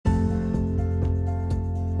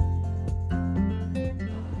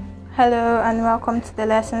Hello and welcome to the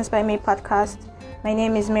Lessons by Me podcast. My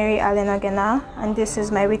name is Mary Allen Ogena and this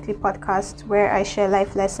is my weekly podcast where I share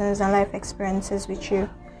life lessons and life experiences with you.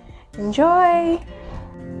 Enjoy!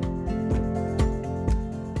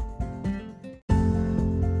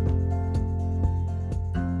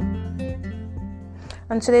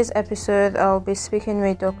 On today's episode, I'll be speaking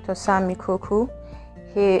with Dr. Sam Ikoku.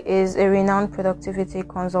 He is a renowned productivity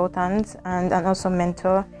consultant and an awesome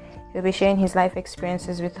mentor. He'll be sharing his life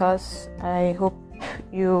experiences with us. I hope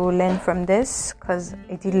you learn from this because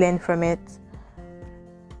I did learn from it.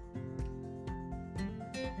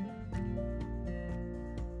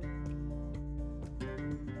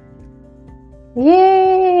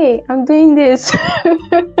 Yay! I'm doing this.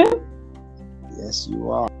 Yes, you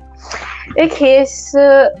are. Okay,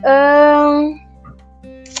 so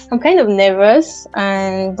I'm kind of nervous,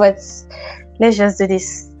 but let's just do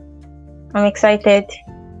this. I'm excited,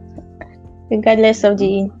 regardless of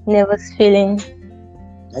the nervous feeling.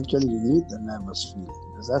 Actually, you need the nervous feeling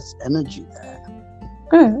because that's energy there.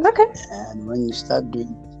 Okay. And when you start doing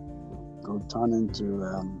it, it'll turn into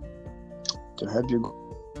to help you go.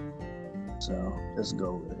 So just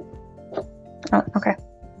go with it. Oh, okay.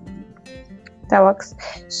 That works.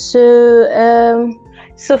 So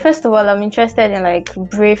first of all, I'm interested in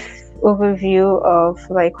brief overview of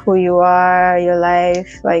who you are, your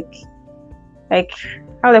life,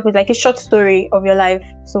 how put a short story of your life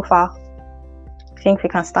so far. I think we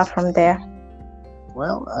can start from there.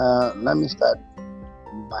 Well, let me start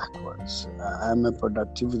backwards. I'm a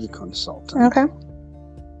productivity consultant. Okay.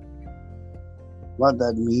 What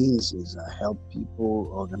that means is I help people,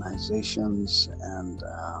 organizations, and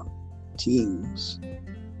teams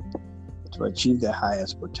to achieve their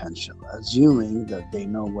highest potential, assuming that they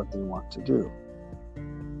know what they want to do.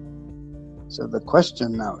 So the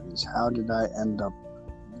question now is, how did I end up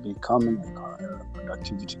becoming a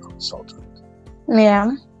productivity consultant?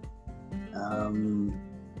 Yeah.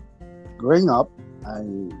 Growing up, I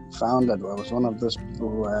found that I was one of those people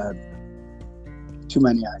who had too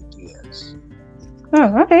many ideas.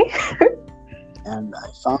 Oh, okay. And I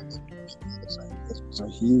found that it was a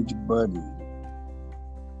huge burden.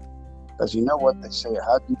 Because you know what they say,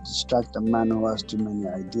 how do you distract a man who has too many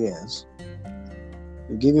ideas?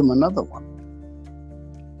 You give him another one.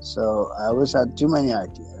 So I always had too many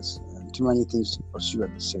ideas and too many things to pursue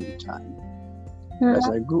at the same time. Mm-hmm. As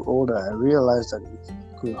I grew older, I realized that if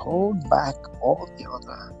I could hold back all the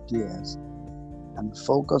other ideas and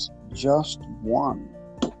focus on just one,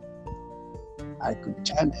 I could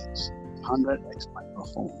 10x, 100x my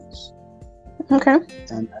performance. Okay.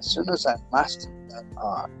 And as soon as I mastered that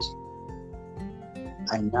art,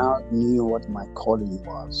 I now knew what my calling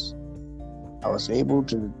was. I was able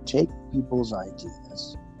to take people's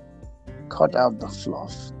ideas, cut out the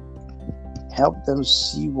fluff, help them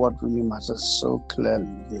see what really matters so clearly.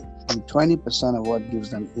 And 20% of what gives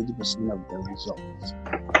them 80% of their results.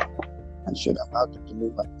 And should have had to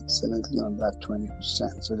deliver excellently on that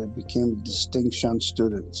 20%. So they became distinction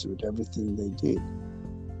students with everything they did.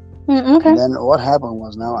 Okay. And then what happened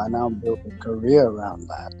was I now built a career around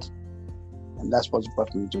that. And that's what's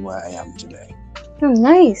brought me to where I am today. Oh,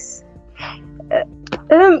 nice.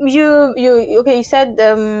 You said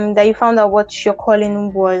that you found out what your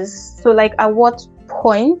calling was. So at what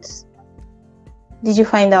point did you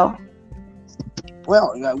find out?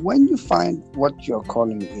 Well, when you find what your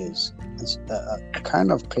calling is, a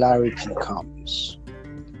kind of clarity comes.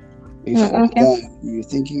 Before then, you're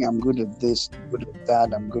thinking, I'm good at this, I'm good at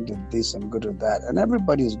that, I'm good at this, I'm good at that. And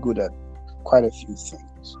everybody is good at quite a few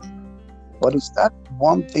things. But it's that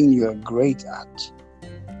one thing you're great at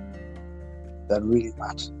that really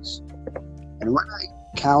matters. And when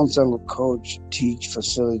I counsel, coach, teach,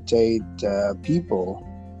 facilitate people,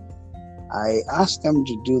 I ask them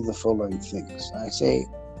to do the following things. I say,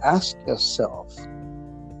 ask yourself,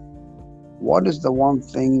 what is the one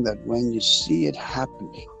thing that when you see it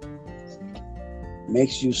happening,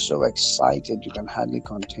 makes you so excited you can hardly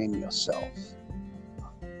contain yourself?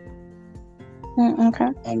 Okay.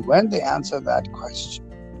 And when they answer that question,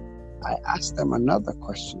 I ask them another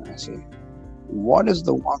question. I say, what is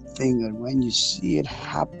the one thing that when you see it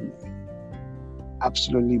happening,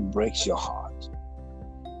 absolutely breaks your heart?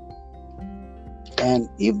 And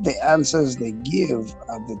if the answers they give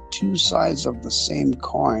are the two sides of the same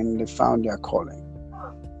coin, they found their calling.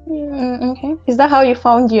 Okay. Is that how you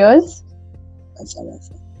found yours? That's how I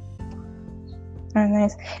think. Oh,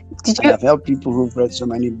 nice. I've helped people who've read so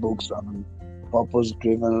many books on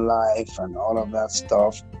purpose-driven life and all of that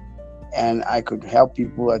stuff. And I could help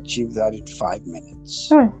people achieve that in 5 minutes.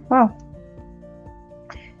 Oh, wow.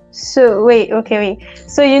 So wait.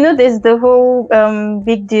 So there's the whole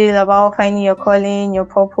big deal about finding your calling, your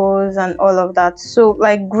purpose, and all of that. So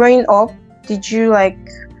like growing up, did you like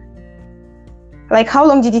how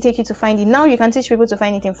long did it take you to find it? Now you can teach people to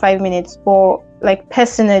find it in 5 minutes, but like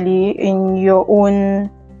personally in your own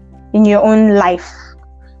life,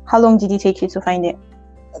 how long did it take you to find it?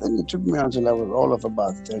 I think it took me until I was all of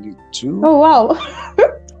about 32. Oh wow.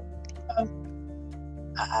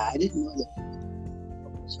 I didn't know that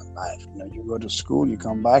was in life. You go to school, you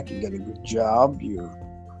come back, you get a good job, you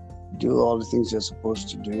do all the things you're supposed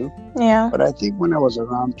to do. Yeah. But I think when I was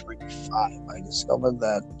around 25, I discovered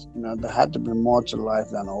that there had to be more to life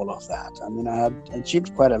than all of that. I mean, I had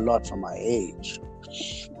achieved quite a lot for my age,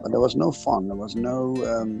 but there was no fun. There was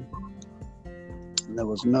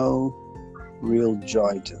no real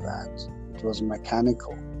joy to that. It was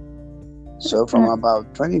mechanical. So from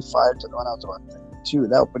about 25 to when I was about 32,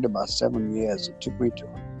 that would be about 7 years. It took me to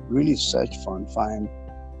really search for and find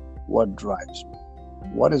what drives me.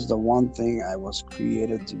 What is the one thing I was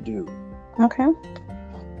created to do? Okay.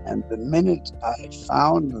 And the minute I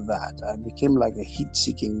found that, I became like a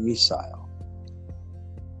heat-seeking missile.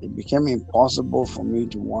 It became impossible for me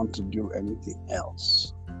to want to do anything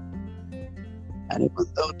else. And even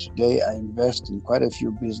though today I invest in quite a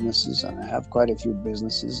few businesses, and I have quite a few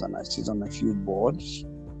businesses, and I sit on a few boards,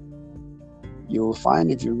 you will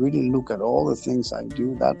find if you really look at all the things I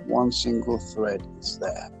do, that one single thread is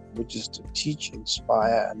there, which is to teach,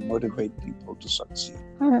 inspire, and motivate people to succeed.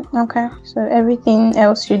 Okay, so everything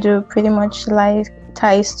else you do pretty much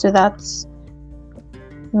ties to that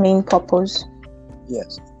main purpose.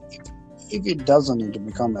 Yes. If it doesn't, it will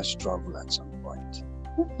become a struggle at some point.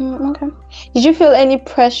 Okay. Did you feel any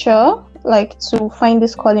pressure, like, to find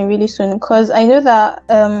this calling really soon? Because I know that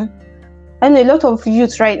a lot of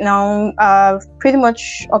youth right now are pretty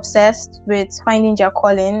much obsessed with finding their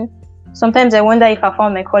calling. Sometimes I wonder if I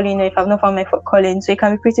found my calling or if I've not found my calling. So it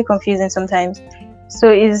can be pretty confusing sometimes.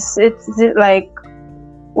 So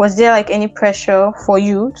was there like any pressure for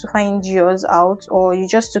you to find yours out, or you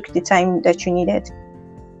just took the time that you needed?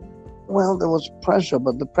 Well, there was pressure,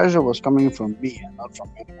 but the pressure was coming from me and not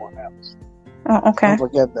from anyone else. Oh, okay. Don't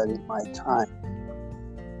forget that in my time,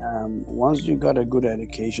 once you got a good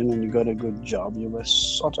education and you got a good job, you were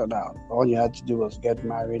sorted out. All you had to do was get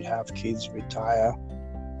married, have kids, retire,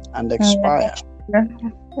 and expire.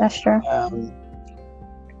 That's true.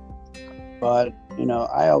 But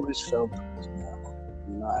I always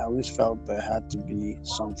felt there had to be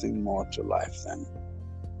something more to life than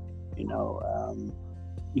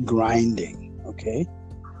grinding. Okay.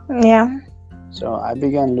 Yeah. So I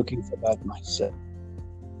began looking for that myself,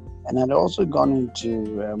 and I'd also gone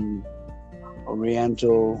into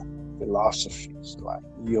Oriental philosophies like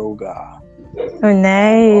yoga. Oh,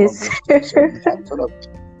 nice. That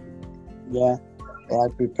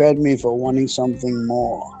prepared me for wanting something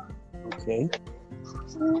more. Okay.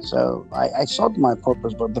 So I sought my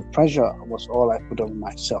purpose, but the pressure was all I put on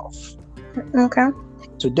myself. Okay.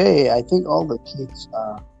 Today, I think all the kids,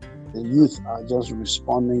 the youth, are just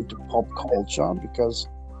responding to pop culture because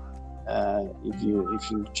if you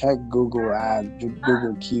check Google ads,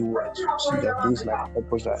 Google keywords, you see that things like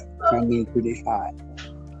purpose are trending pretty high.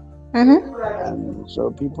 Mm-hmm. And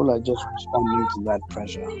so people are just responding to that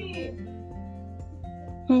pressure.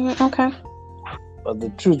 Okay. But the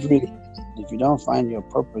truth really is, if you don't find your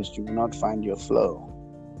purpose, you will not find your flow.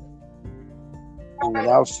 And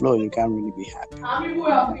without flow, you can't really be happy.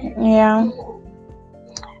 Yeah.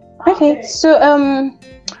 Okay. So,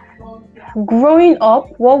 growing up,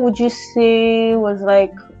 what would you say was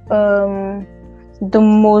like the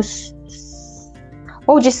most?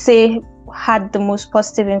 What would you say had the most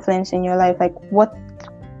positive influence in your life? Like what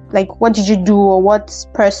did you do, or what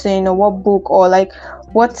person, or what book, or like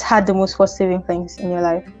what had the most positive influence in your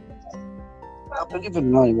life? I believe it or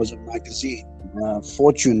not, it was a magazine,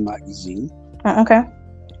 Fortune magazine. Okay.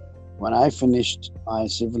 When I finished my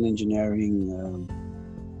civil engineering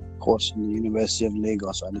course in the University of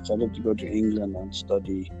Lagos, I decided to go to England and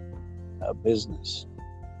study business.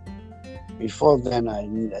 Before then, I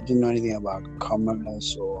didn't know anything about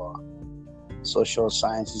commerce or social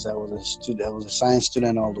sciences. I was a science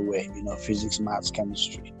student all the way, physics, maths,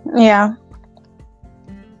 chemistry. Yeah.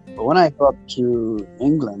 But when I got to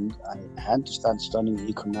England, I had to start studying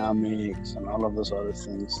economics and all of those other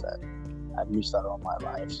things that I'd missed out on my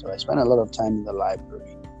life. So I spent a lot of time in the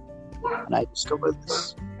library. And I discovered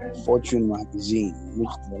this Fortune magazine, which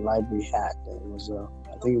the library had.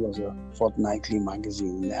 I think it was a fortnightly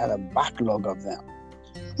magazine. They had a backlog of them.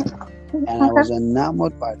 And I was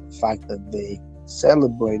enamored by the fact that they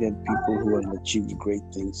celebrated people who had achieved great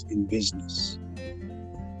things in business.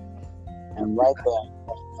 And right there,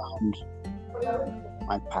 I found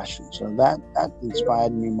my passion. So that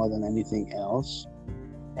inspired me more than anything else.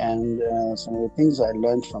 And some of the things I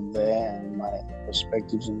learned from there and my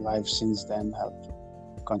perspectives in life since then have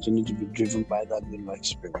continued to be driven by that little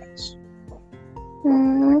experience.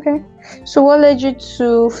 Okay. So what led you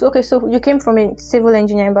to... Okay, so you came from a civil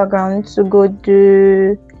engineering background to go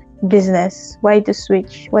do business. Why the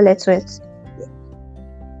switch? What led to it? Yeah.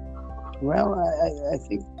 Well, I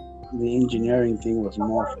think the engineering thing was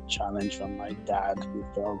more of a challenge from my dad, who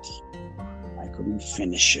felt I couldn't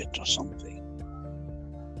finish it or something.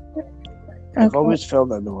 Okay. I've always felt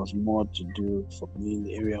that there was more to do for me in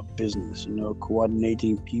the area of business,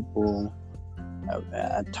 coordinating people,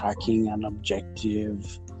 attacking an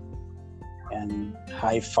objective, and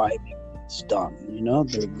high-fiving it's done,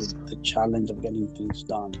 the challenge of getting things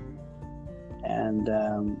done. And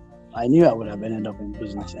I knew I would have ended up in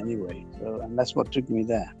business anyway, and that's what took me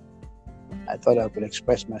there. I thought I could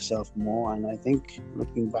express myself more, and I think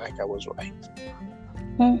looking back, I was right.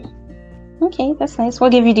 Okay, that's nice.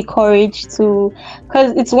 What gave you the courage to...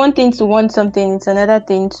 Because it's one thing to want something, it's another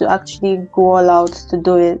thing to actually go all out to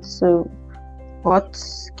do it. So what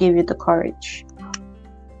gave you the courage?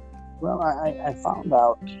 Well, I found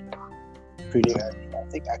out pretty early, I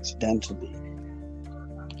think accidentally,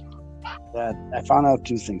 that I found out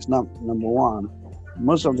two things. Number one,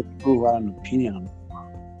 most of the people who had an opinion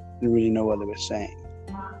didn't really know what they were saying.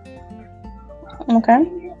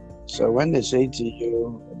 Okay. So when they say to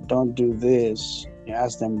you, don't do this, you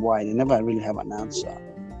ask them why, they never really have an answer.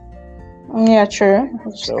 Yeah, true.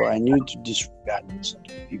 So I knew to disregard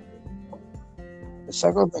certain people. The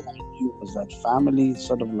second thing I knew was that family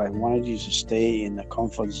sort of like wanted you to stay in a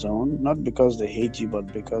comfort zone, not because they hate you,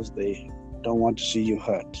 but because they don't want to see you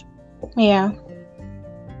hurt. Yeah.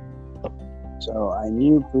 So I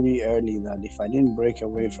knew pretty early that if I didn't break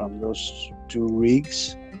away from those two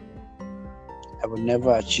rigs, I would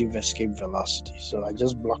never achieve escape velocity. So I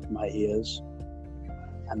just blocked my ears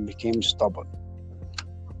and became stubborn.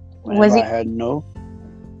 Whenever I heard no,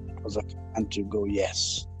 it was a command to go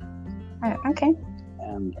yes. Okay.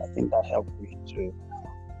 And I think that helped me to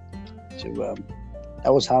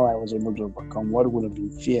that was how I was able to overcome what would have been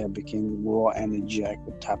fear became raw energy I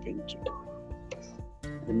could tap into.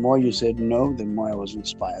 The more you said no, the more I was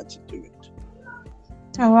inspired to do it.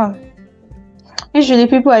 Oh wow. Usually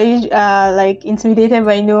people are like intimidated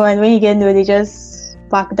by no, and when you get no, they just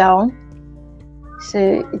back down.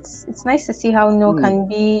 So it's nice to see how no can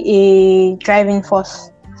be a driving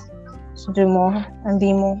force to do more and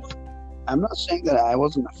be more. I'm not saying that I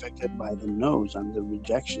wasn't affected by the no's and the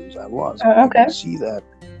rejections. I was. Okay. I could see that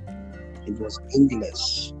it was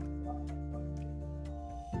endless.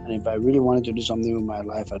 And if I really wanted to do something with my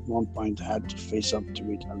life, at one point I had to face up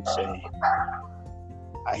to it and say,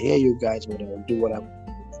 I hear you guys, but I'll do what I want.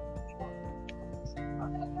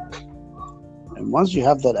 And once you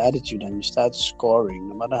have that attitude and you start scoring,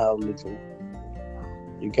 no matter how little,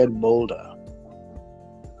 you get bolder.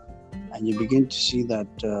 And you begin to see that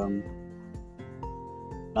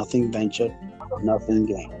nothing ventured, nothing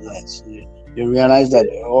gained. Yes. You realize that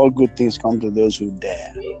all good things come to those who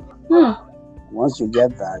dare. Once you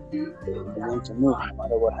get that, you begin to move no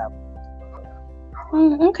matter what happens.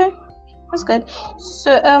 Okay. That's good.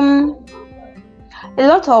 So a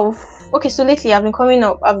lot of... Okay, so lately I've been coming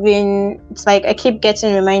up, it's like I keep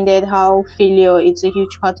getting reminded how failure is a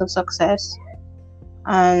huge part of success.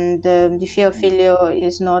 And the fear of failure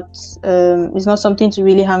is not something to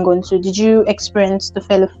really hang on to. Did you experience the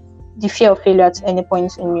fear of failure at any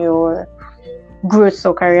point in your growth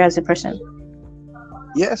or career as a person?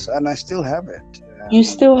 Yes, and I still have it. You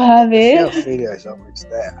still have it? The fear of failure is always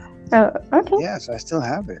there. Oh, okay. Yes, I still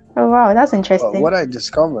have it. Oh wow, that's interesting. But what I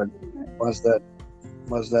discovered was that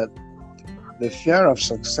the fear of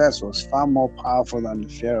success was far more powerful than the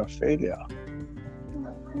fear of failure.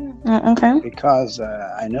 Okay. Because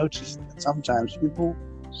I noticed that sometimes people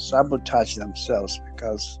sabotage themselves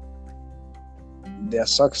because their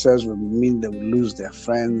success would mean they will lose their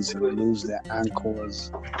friends, they will lose their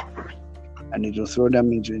anchors, and it will throw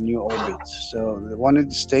them into a new orbit. So they wanted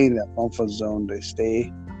to stay in their comfort zone, they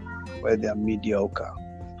stay where they are mediocre.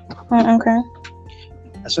 Okay.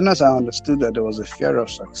 As soon as I understood that there was a fear of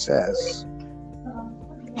success,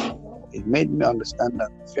 it made me understand that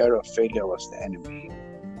the fear of failure was the enemy.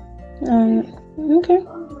 Okay.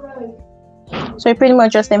 So you pretty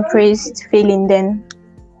much just embraced failing then?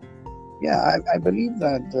 Yeah, I believe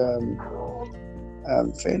that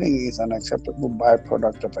failing is an acceptable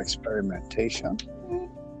byproduct of experimentation,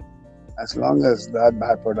 as long as that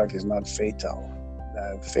byproduct is not fatal.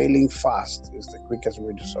 Failing fast is the quickest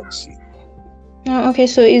way to succeed. Okay,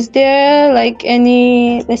 so is there like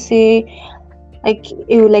any, let's say, like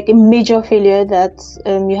a major failure that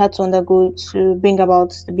you had to undergo to bring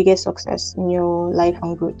about the biggest success in your life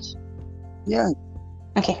and growth? Yeah.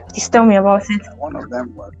 Okay, just tell me about it. One of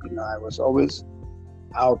them was, I was always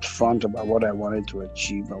out front about what I wanted to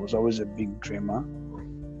achieve. I was always a big dreamer.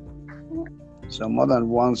 So more than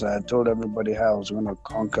once, I had told everybody how I was going to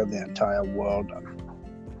conquer the entire world and,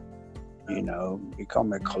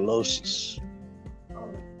 become a colossus.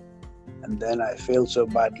 And then I failed so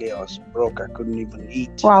badly, I was broke, I couldn't even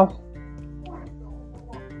eat. Wow.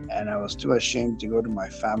 And I was too ashamed to go to my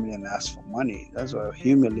family and ask for money. Those were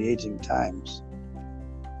humiliating times.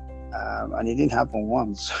 And it didn't happen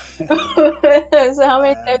once. So how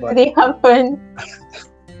many times did it happen?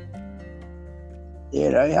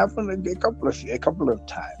 It happened a couple of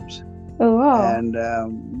times. Oh, wow. And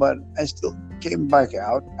but I still came back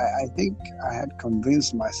out. I think I had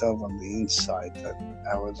convinced myself on the inside that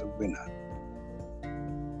I was a winner.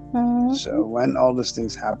 Mm-hmm. So when all these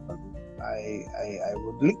things happened, I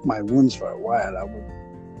would lick my wounds for a while. I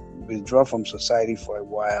would withdraw from society for a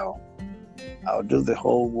while. I would do the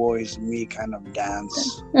whole woe is me kind of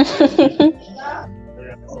dance.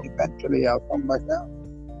 Eventually, I'll come back out.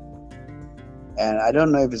 And I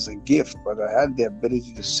don't know if it's a gift, but I had the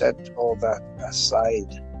ability to set all that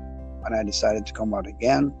aside when I decided to come out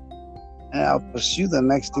again. And I'll pursue the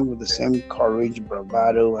next thing with the same courage,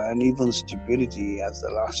 bravado, and even stupidity as the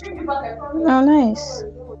last one. Oh, nice.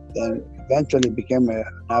 Then eventually became an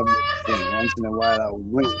average thing. Once in a while, I would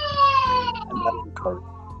win. And that would courage.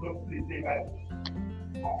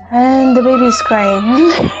 And the baby's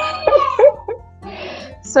crying.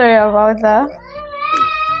 Sorry about that.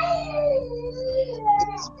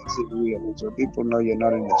 This makes it real, so people know you're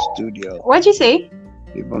not in the studio. What'd you say?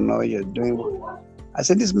 People know you're doing. I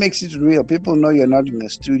said this makes it real. People know you're not in the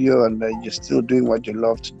studio and that you're still doing what you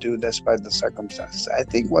love to do despite the circumstances. I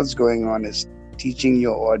think what's going on is teaching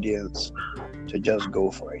your audience to just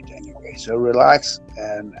go for it anyway. So relax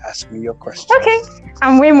and ask me your question. Okay,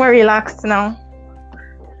 I'm way more relaxed now.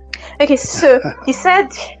 Okay, so you said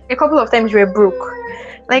a couple of times you were broke.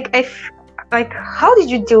 How did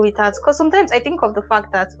you deal with that? Because sometimes I think of the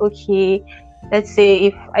fact that, okay, let's say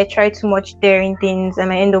if I try too much daring things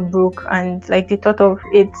and I end up broke, and like the thought of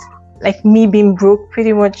it, like me being broke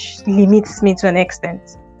pretty much limits me to an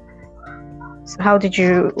extent. So how did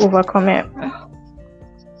you overcome it?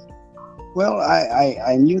 Well,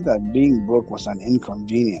 I knew that being broke was an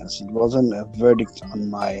inconvenience. It wasn't a verdict on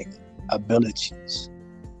my abilities.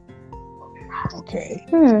 Okay.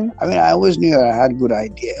 I mean, I always knew that I had good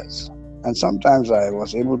ideas. And sometimes I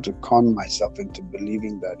was able to con myself into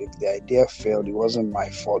believing that if the idea failed, it wasn't my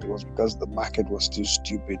fault. It was because the market was too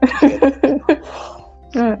stupid to get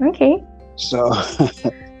it. Okay. So,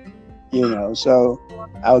 so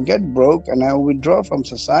I'll get broke and I'll withdraw from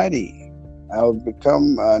society. I'll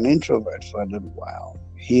become an introvert for a little while,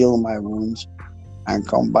 heal my wounds, and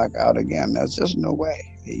come back out again. There's just no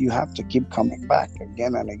way. You have to keep coming back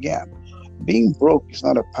again and again. Being broke is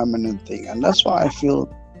not a permanent thing. And that's why I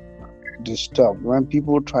feel disturbed when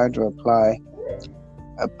people try to apply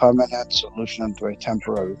a permanent solution to a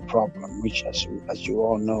temporary problem, which as you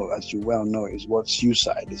well know is what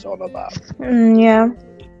suicide is all about. Yeah.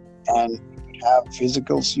 And you could have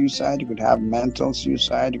physical suicide, you could have mental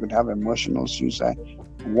suicide, you could have emotional suicide.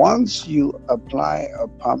 Once you apply a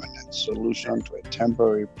permanent solution to a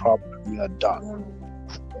temporary problem, you're done.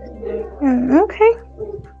 Okay.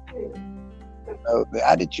 So the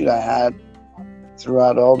attitude I had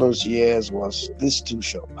throughout all those years was, this too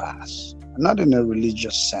shall pass. Not in a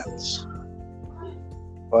religious sense,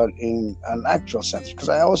 but in an actual sense. Because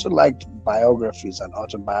I also liked biographies and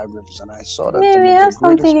autobiographies, and I saw that we have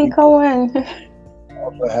something in common.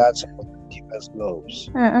 Also had some of the deepest lows.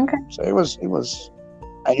 Okay. So it was.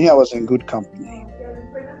 I knew I was in good company.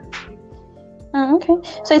 Okay.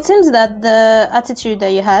 So it seems that the attitude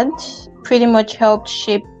that you had pretty much helped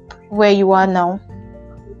shape where you are now,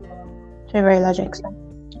 to a very large extent.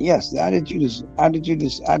 Yes, the attitude is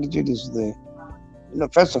the,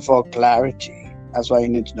 first of all, clarity. That's why you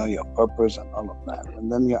need to know your purpose and all of that. And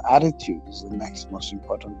then your attitude is the next most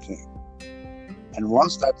important thing. And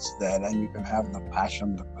once that's there, then you can have the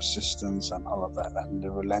passion, the persistence, and all of that, and the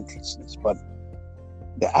relentlessness. But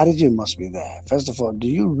the attitude must be there. First of all, do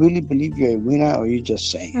you really believe you're a winner, or are you just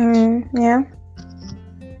saying it? Yeah.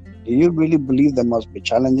 Do you really believe there must be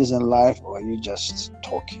challenges in life, or are you just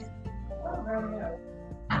talking?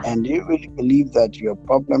 And do you really believe that your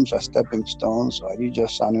problems are stepping stones, or are you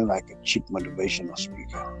just sounding like a cheap motivational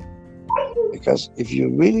speaker? Because if you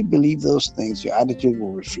really believe those things, your attitude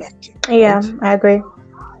will reflect it. Yeah, right? I agree.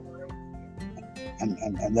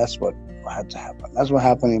 And that's what had to happen. That's what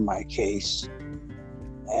happened in my case.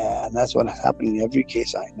 And that's what happened in every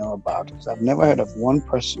case I know about. Because I've never heard of one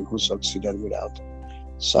person who succeeded without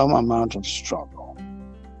some amount of struggle.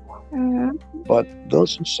 Mm-hmm. But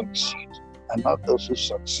those who succeed are not those who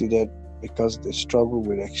succeeded because they struggle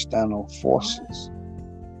with external forces.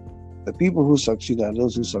 The people who succeed are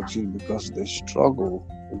those who succeed because they struggle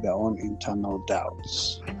with their own internal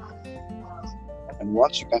doubts. And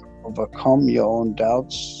once you can overcome your own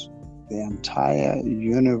doubts, the entire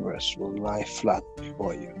universe will lie flat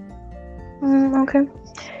before you. Okay.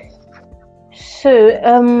 So,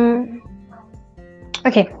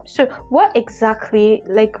 so what exactly,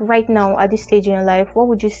 like right now at this stage in your life, what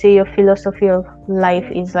would you say your philosophy of life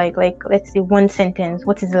is like? Like, let's say one sentence,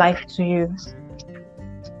 what is life to you?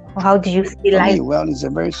 Or how do you see life? Well, it's a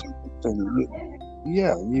very simple thing.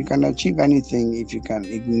 You can achieve anything if you can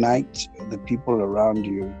ignite the people around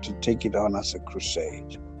you to take it on as a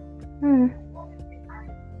crusade.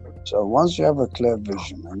 So once you have a clear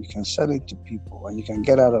vision and you can sell it to people and you can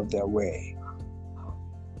get out of their way,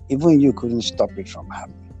 even you couldn't stop it from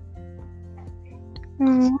happening.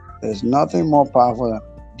 There's nothing more powerful than an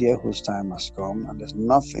idea whose time has come, and there's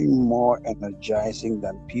nothing more energizing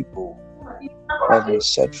than people who have been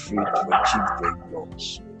set free to achieve great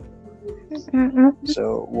goals.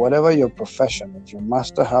 So whatever your profession, if you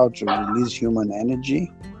master how to release human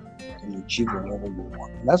energy, you can achieve whatever you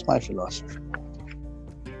want. And that's my philosophy.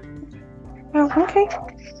 Okay.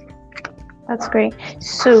 That's great.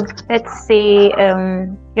 So let's say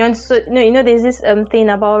there's this thing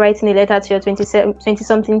about writing a letter to your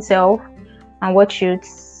 20-something self and what you'd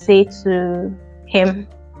say to him.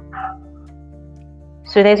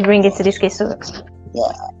 So let's bring it to this case. So,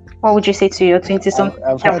 what would you say to your 20-something?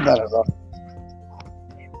 I've heard that a lot.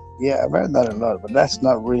 Yeah, I've heard that a lot, but that's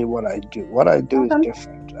not really what I do. What I do is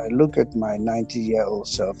different. I look at my 90-year-old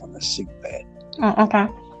self on a sick bed. Okay.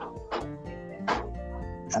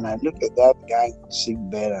 And I look at that guy in the sick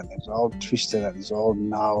bed, and it's all twisted and it's all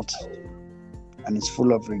gnarled and it's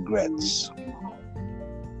full of regrets.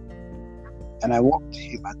 And I walk to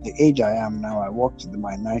him at the age I am now. I walk to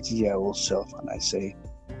my 90-year-old self and I say,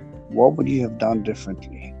 what would you have done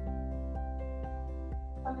differently?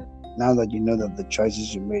 Now that you know that the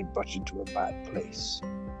choices you made brought you to a bad place.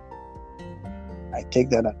 I take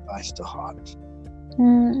that advice to heart.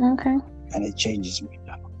 Okay. And it changes me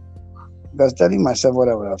now. Because telling myself what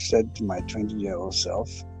I would have said to my 20-year-old self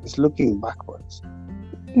is looking backwards.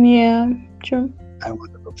 Yeah, true. I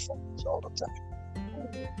want to look forwards all the time.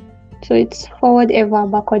 So it's forward ever,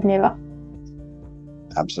 backward never.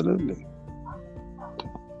 Absolutely.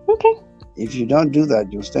 Okay. If you don't do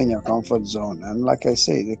that, you'll stay in your comfort zone. And like I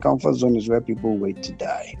say, the comfort zone is where people wait to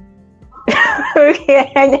die.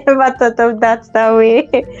 Okay, I never thought of that way.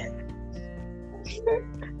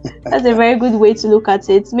 That's a very good way to look at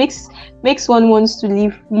it. Makes one wants to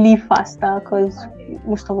live faster, because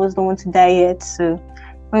most of us don't want to die yet. So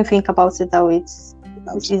when you think about it that way, it's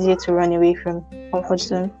easier to run away from comfort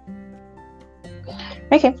zone.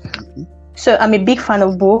 Okay. So I'm a big fan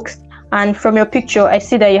of books, and from your picture I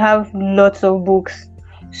see that you have lots of books.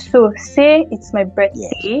 So say it's my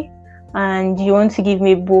birthday and you want to give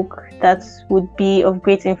me a book that would be of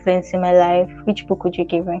great influence in my life. Which book would you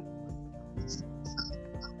give me?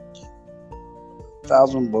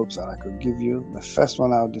 1,000 books that I could give you. The first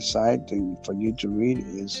one I'll decide for you to read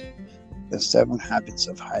is The 7 Habits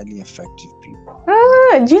of Highly Effective People.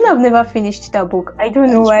 Do you know I've never finished that book? I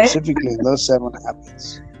don't know why. Specifically those 7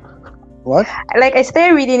 habits. What? Like, I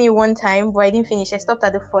started reading it one time, but I didn't finish. I stopped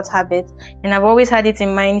at the 4th habit, and I've always had it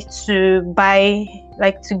in mind to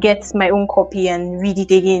to get my own copy and read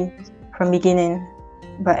it again from beginning.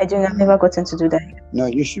 But I've never gotten to do that. No,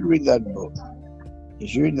 you should read that book. You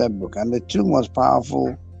should read that book. And the 2 most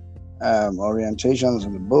powerful orientations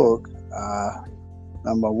in the book are,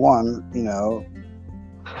 number 1,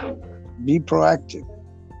 be proactive,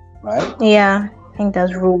 right? Yeah, I think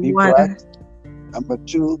that's rule 1. Proactive. Number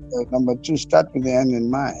two, start with the end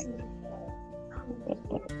in mind.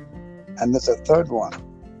 And there's a 3rd one.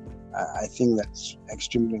 I think that's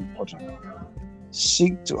extremely important.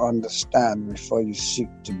 Seek to understand before you seek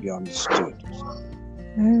to be understood.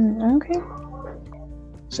 Okay.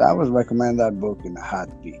 So I would recommend that book in a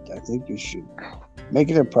heartbeat. I think you should make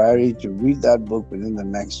it a priority to read that book within the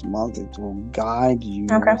next month. It will guide you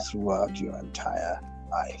throughout your entire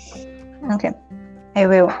life. Okay, I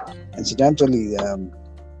will. Incidentally,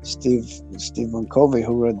 Stephen Covey,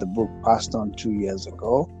 who wrote the book, passed on 2 years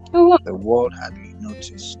ago. Oh. The world hardly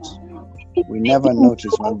noticed. We never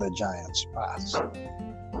notice when the giants pass.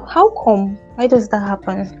 How come? Why does that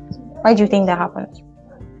happen? Why do you think that happens?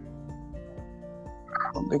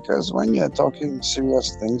 Because when you're talking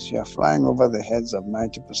serious things, you're flying over the heads of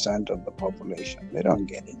 90% of the population. They don't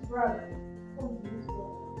get it.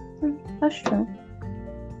 That's true.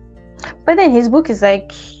 But then his book is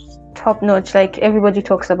like top notch. Like everybody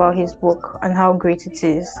talks about his book and how great it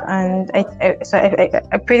is. And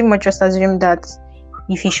I pretty much just assume that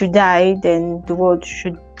if he should die, then the world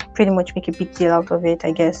should pretty much make a big deal out of it,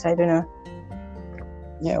 I guess. I don't know.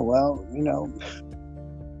 Yeah, well,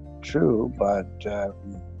 true, but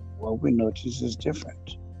what we notice is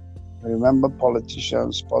different. Remember,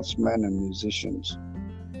 politicians, sportsmen, and musicians,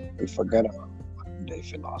 we forget about modern-day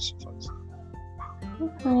philosophers.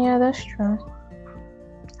 Yeah, that's true.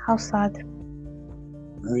 How sad.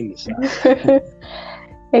 Really sad.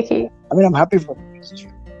 Okay. I mean, I'm happy for the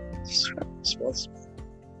sportsmen,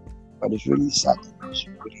 but it's really sad that we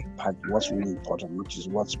should really impact what's really important, which is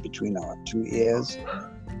what's between our two ears,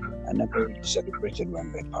 and never really celebrated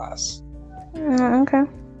when they pass. Okay.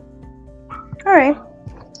 All right.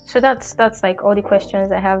 So that's like all the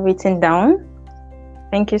questions I have written down.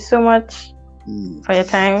 Thank you so much for your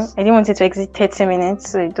time. I didn't want it to exceed 30 minutes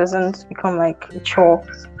so it doesn't become like a chore.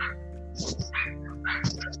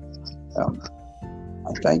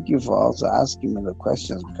 I thank you for also asking me the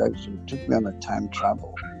questions, because you took me on a time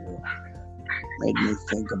travel. You made me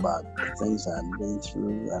think about the things I've been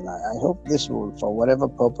through, and I hope this will, for whatever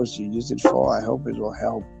purpose you use it for, I hope it will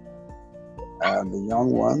help the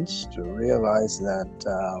young ones to realize that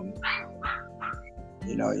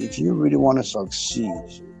if you really want to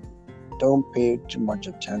succeed, don't pay too much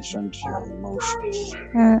attention to your emotions.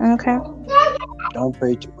 Okay. Don't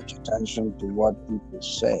pay too much attention to what people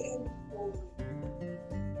say.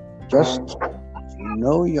 Just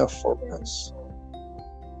know your focus,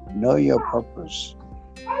 know your purpose,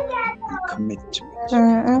 and commit to it.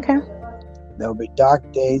 Okay. There will be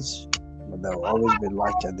dark days, but there will always be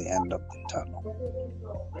light at the end of the tunnel.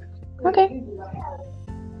 Okay.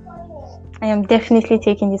 I am definitely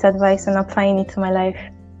taking this advice and applying it to my life.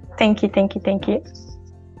 Thank you.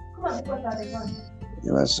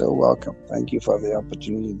 You are so welcome. Thank you for the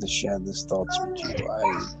opportunity to share these thoughts with you.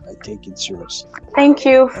 I take it seriously. Thank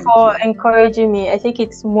you for encouraging me. I take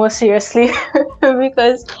it more seriously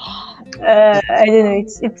because I don't know.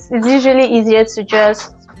 It's usually easier to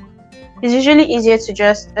just. It's usually easier to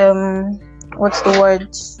just what's the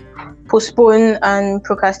word? Postpone and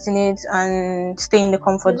procrastinate and stay in the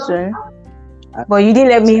comfort zone. But you didn't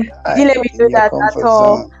let me do that at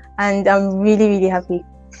all, and I'm really, really happy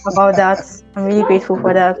about that. I'm really grateful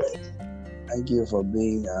for that. Thank you for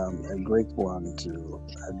being a great one to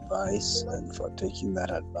advise and for taking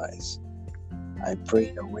that advice. I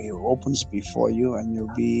pray the way opens before you and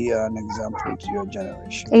you'll be an example to your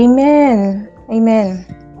generation. Amen.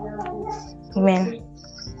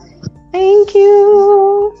 Thank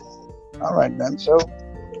you. All right then. So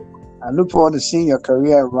I look forward to seeing your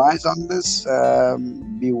career rise on this.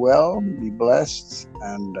 Be well, be blessed,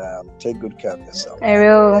 and take good care of yourself. I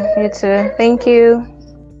will. You too. Thank you.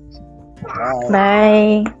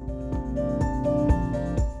 Bye.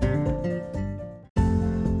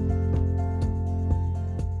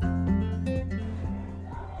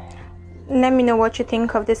 Let me know what you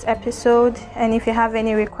think of this episode, and if you have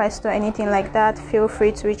any requests or anything like that, feel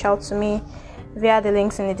free to reach out to me via the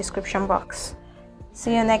links in the description box.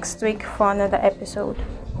 See you next week for another episode.